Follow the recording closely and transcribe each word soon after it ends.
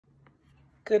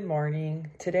Good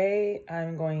morning. Today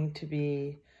I'm going to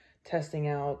be testing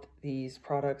out these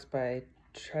products by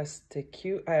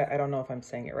Trestique. I don't know if I'm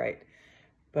saying it right,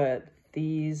 but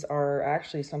these are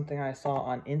actually something I saw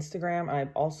on Instagram. I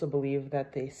also believe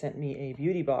that they sent me a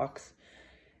beauty box,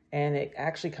 and it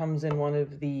actually comes in one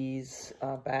of these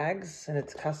bags, and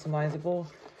it's customizable.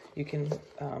 You can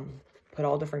put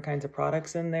all different kinds of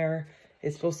products in there.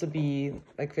 It's supposed to be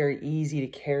like very easy to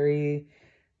carry.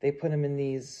 They put them in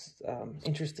these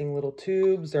interesting little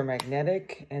tubes. They're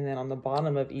magnetic, and then on the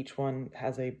bottom of each one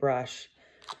has a brush.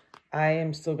 I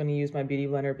am still going to use my beauty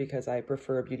blender because I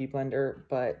prefer a beauty blender,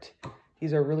 but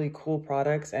these are really cool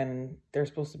products and they're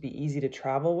supposed to be easy to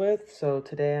travel with. So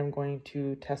today I'm going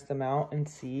to test them out and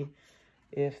see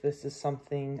if this is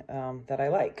something that I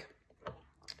like.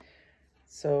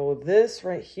 So this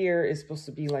right here is supposed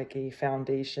to be like a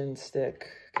foundation stick,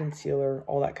 concealer,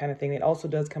 all that kind of thing. It also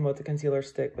does come with a concealer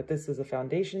stick, but this is a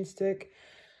foundation stick.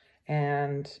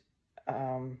 And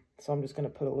so I'm just going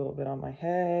to put a little bit on my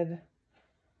head.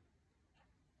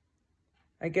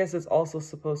 I guess it's also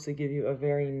supposed to give you a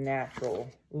very natural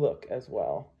look as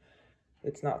well.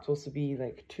 It's not supposed to be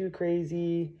like too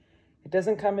crazy. It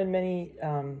doesn't come in many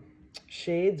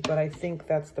shades, but I think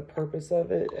that's the purpose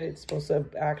of it. It's supposed to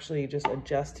actually just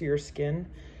adjust to your skin.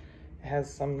 It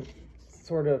has some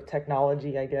sort of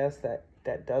technology, I guess, that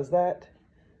does that.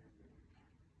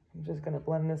 I'm just going to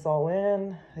blend this all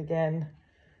in. Again,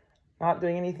 not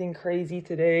doing anything crazy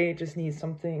today. Just need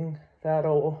something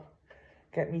that'll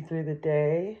get me through the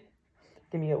day.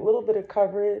 Give me a little bit of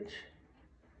coverage.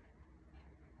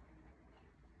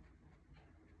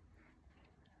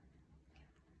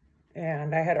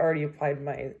 And I had already applied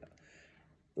my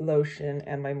lotion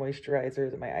and my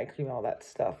moisturizers and my eye cream, all that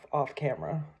stuff off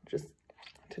camera, just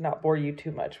to not bore you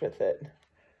too much with it.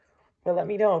 But let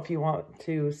me know if you want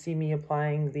to see me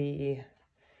applying the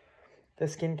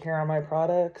skincare on my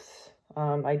products.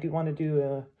 I do want to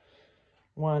do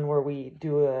one where we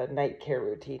do a night care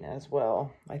routine as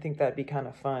well. I think that'd be kind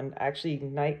of fun. Actually,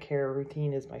 night care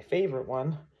routine is my favorite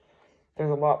one.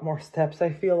 There's a lot more steps, I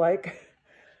feel like.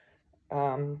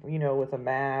 You know, with a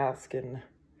mask and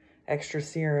extra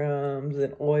serums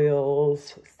and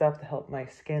oils, stuff to help my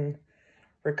skin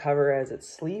recover as it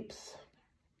sleeps.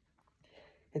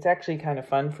 It's actually kind of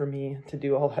fun for me to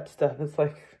do all that stuff. It's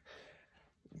like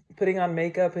putting on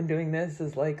makeup and doing this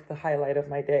is like the highlight of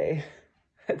my day.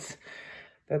 That's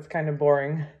kind of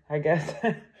boring, I guess.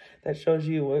 That shows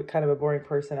you what kind of a boring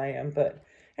person I am. But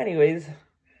anyways,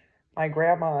 my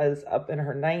grandma is up in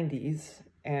her 90s,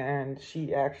 and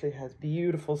she actually has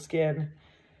beautiful skin,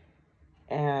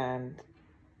 and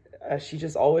she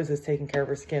just always is taking care of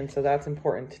her skin. So that's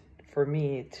important for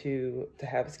me to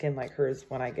have skin like hers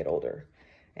when I get older.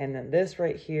 And then this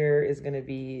right here is going to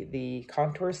be the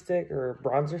contour stick or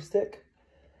bronzer stick.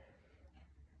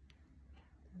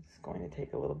 Just going to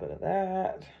take a little bit of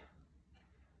that.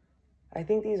 I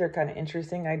think these are kind of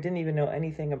interesting. I didn't even know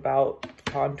anything about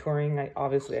contouring.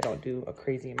 Obviously I don't do a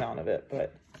crazy amount of it,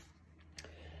 but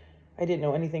I didn't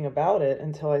know anything about it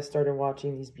until I started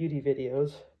watching these beauty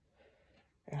videos.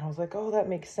 And I was like, oh, that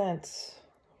makes sense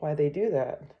why they do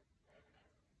that.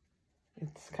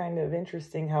 It's kind of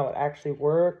interesting how it actually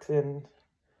works and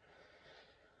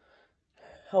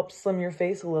helps slim your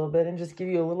face a little bit and just give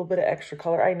you a little bit of extra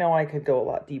color. I know I could go a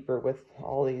lot deeper with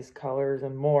all these colors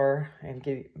and more and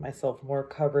give myself more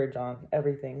coverage on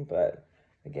everything. But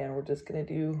again, we're just going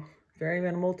to do very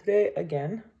minimal today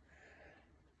again.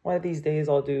 One of these days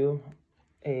I'll do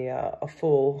a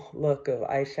full look of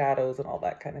eyeshadows and all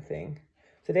that kind of thing.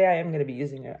 Today I am going to be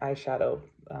using an eyeshadow.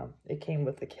 It came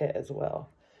with the kit as well.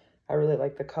 I really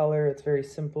like the color. It's very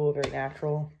simple, very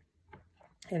natural.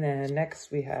 And then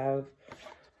next we have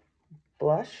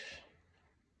blush.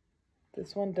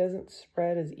 This one doesn't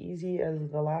spread as easy as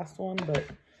the last one, but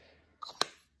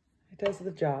it does the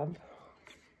job.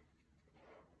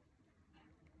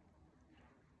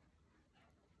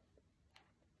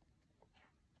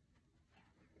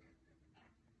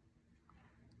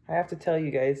 I have to tell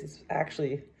you guys, it's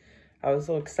actually, I was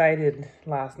so excited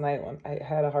last night when I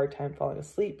had a hard time falling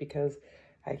asleep because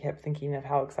I kept thinking of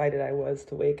how excited I was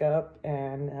to wake up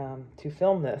and to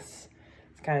film this.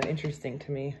 It's kind of interesting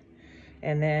to me.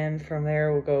 And then from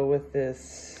there, we'll go with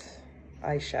this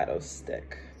eyeshadow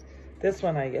stick. This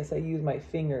one, I guess I use my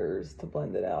fingers to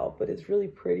blend it out, but it's really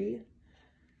pretty.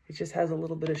 It just has a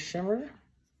little bit of shimmer.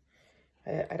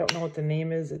 I don't know what the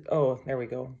name is. Oh, there we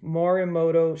go.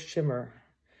 Morimoto Shimmer.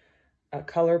 A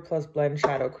color plus blend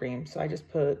shadow cream. So I just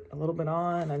put a little bit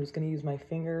on. I'm just going to use my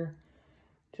finger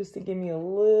just to give me a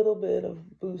little bit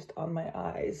of boost on my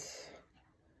eyes.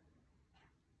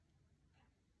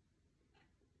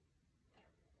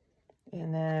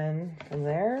 And then from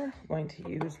there, I'm going to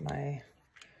use my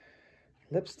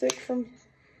lipstick from,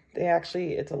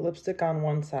 it's a lipstick on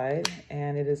one side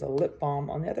and it is a lip balm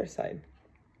on the other side.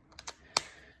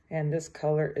 And this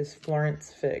color is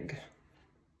Florence Fig.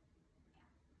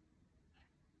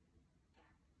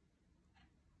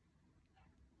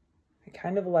 I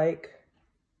kind of like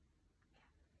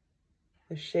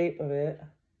the shape of it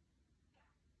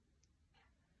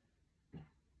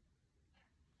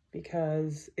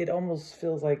because it almost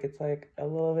feels like it's like a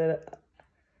little bit,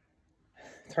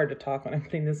 it's hard to talk when I'm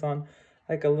putting this on,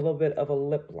 like a little bit of a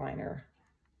lip liner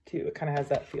too. It kind of has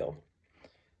that feel.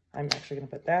 I'm actually going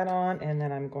to put that on, and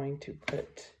then I'm going to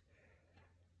put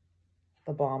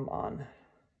the balm on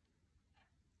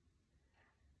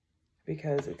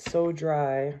because it's so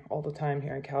dry all the time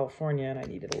here in California and I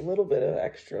needed a little bit of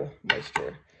extra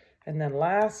moisture. And then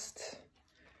last,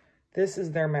 this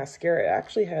is their mascara. It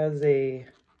actually has a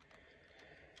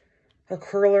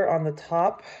curler on the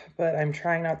top, but I'm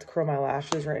trying not to curl my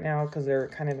lashes right now because they're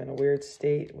kind of in a weird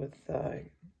state with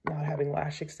not having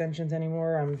lash extensions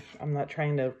anymore. I'm not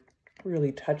trying to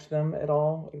really touch them at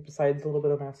all besides a little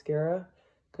bit of mascara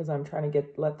because I'm trying to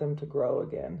let them to grow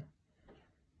again.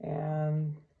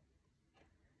 And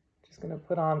just gonna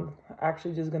put on,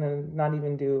 actually just gonna not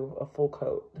even do a full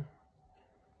coat,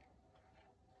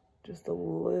 just a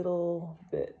little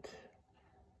bit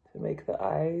to make the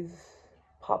eyes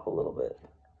pop a little bit.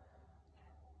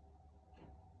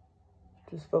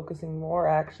 Just focusing more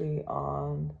actually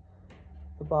on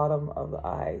the bottom of the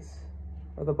eyes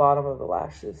or the bottom of the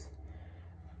lashes.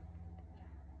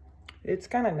 It's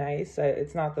kind of nice.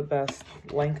 It's not the best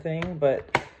lengthening,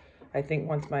 but I think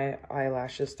once my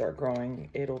eyelashes start growing,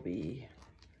 it'll be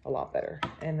a lot better.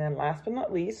 And then last but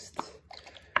not least,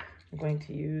 I'm going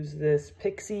to use this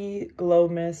Pixi Glow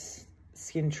Mist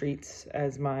Skin Treats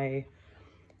as my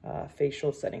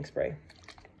facial setting spray.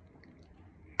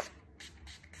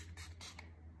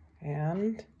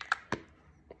 And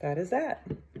that is that.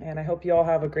 And I hope you all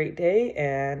have a great day,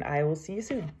 and I will see you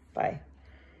soon. Bye.